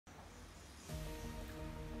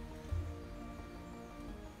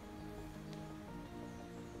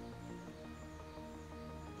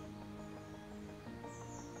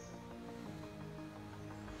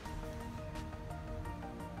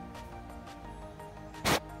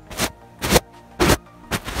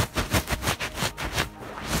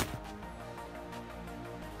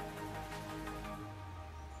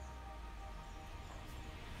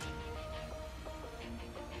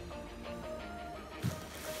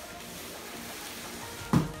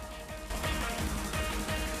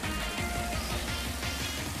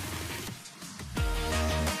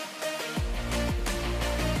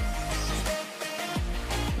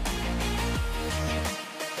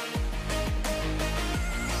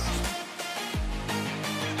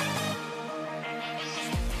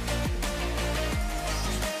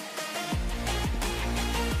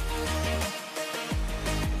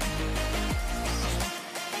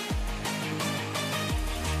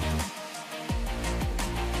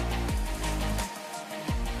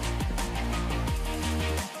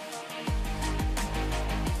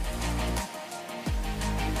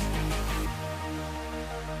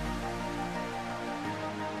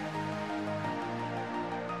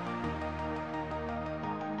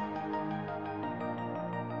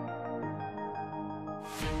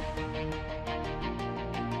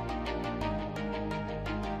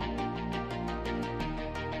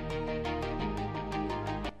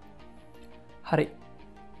හරි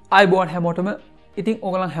අයිබෝන් හැමෝටම ඉතින්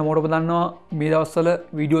ඔයගලන් හැමෝටම දන්නවා මේ දවස්වල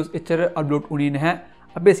වීඩියෝස් එච්චර අප්ලෝඩ් වුණේ නැහැ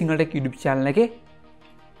අපේ SinhalaTech YouTube channel එකේ.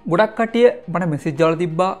 ගොඩක් කට්ටිය මට මෙසේජ් දාලා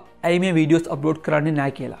තිබ්බා ඇයි මේ වීඩියෝස් අප්ලෝඩ් කරන්නේ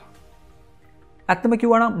නැහැ කියලා. ඇත්තම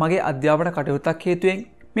කිව්වා නම් මගේ අධ්‍යාපන කටයුත්තක් හේතුවෙන්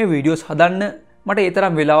මේ වීඩියෝස් හදන්න මට ඒ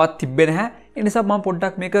තරම් වෙලාවක් තිබ්බේ නැහැ. ඒ නිසා මම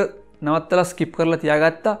පොඩ්ඩක් මේක නවත්තලා ස්කිප් කරලා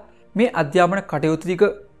තියාගත්තා. මේ අධ්‍යාපන කටයුතු ටික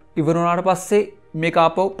ඉවර වුණාට පස්සේ මේක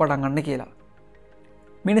ආපහු පටන් ගන්න කියලා.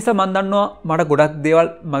 මේ නිසා මම දන්නවා මට ගොඩක් දේවල්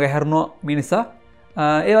මග හැරුණා මේ නිසා.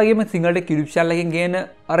 ඒ වගේම SinhalaTech YouTube channel එකෙන් ගේන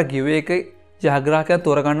අර giveaway එකේ ජයග්‍රාහකයන්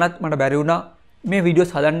තෝරගන්නත් මට බැරි වුණා මේ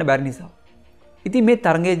වීඩියෝස් හදන්න බැරි නිසා. ඉතින් මේ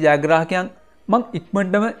තරගයේ ජයග්‍රාහකයන් මම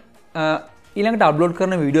ඉක්මනටම ඊළඟට අප්ලෝඩ්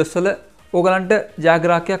කරන වීඩියෝස් වල ඕගලන්ට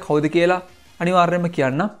ජයග්‍රාහකයා කවුද කියලා අනිවාර්යයෙන්ම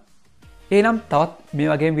කියන්න. එහෙනම් තවත්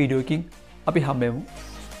මේ වගේම වීඩියෝ එකකින් අපි හම්බෙමු.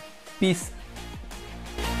 Peace.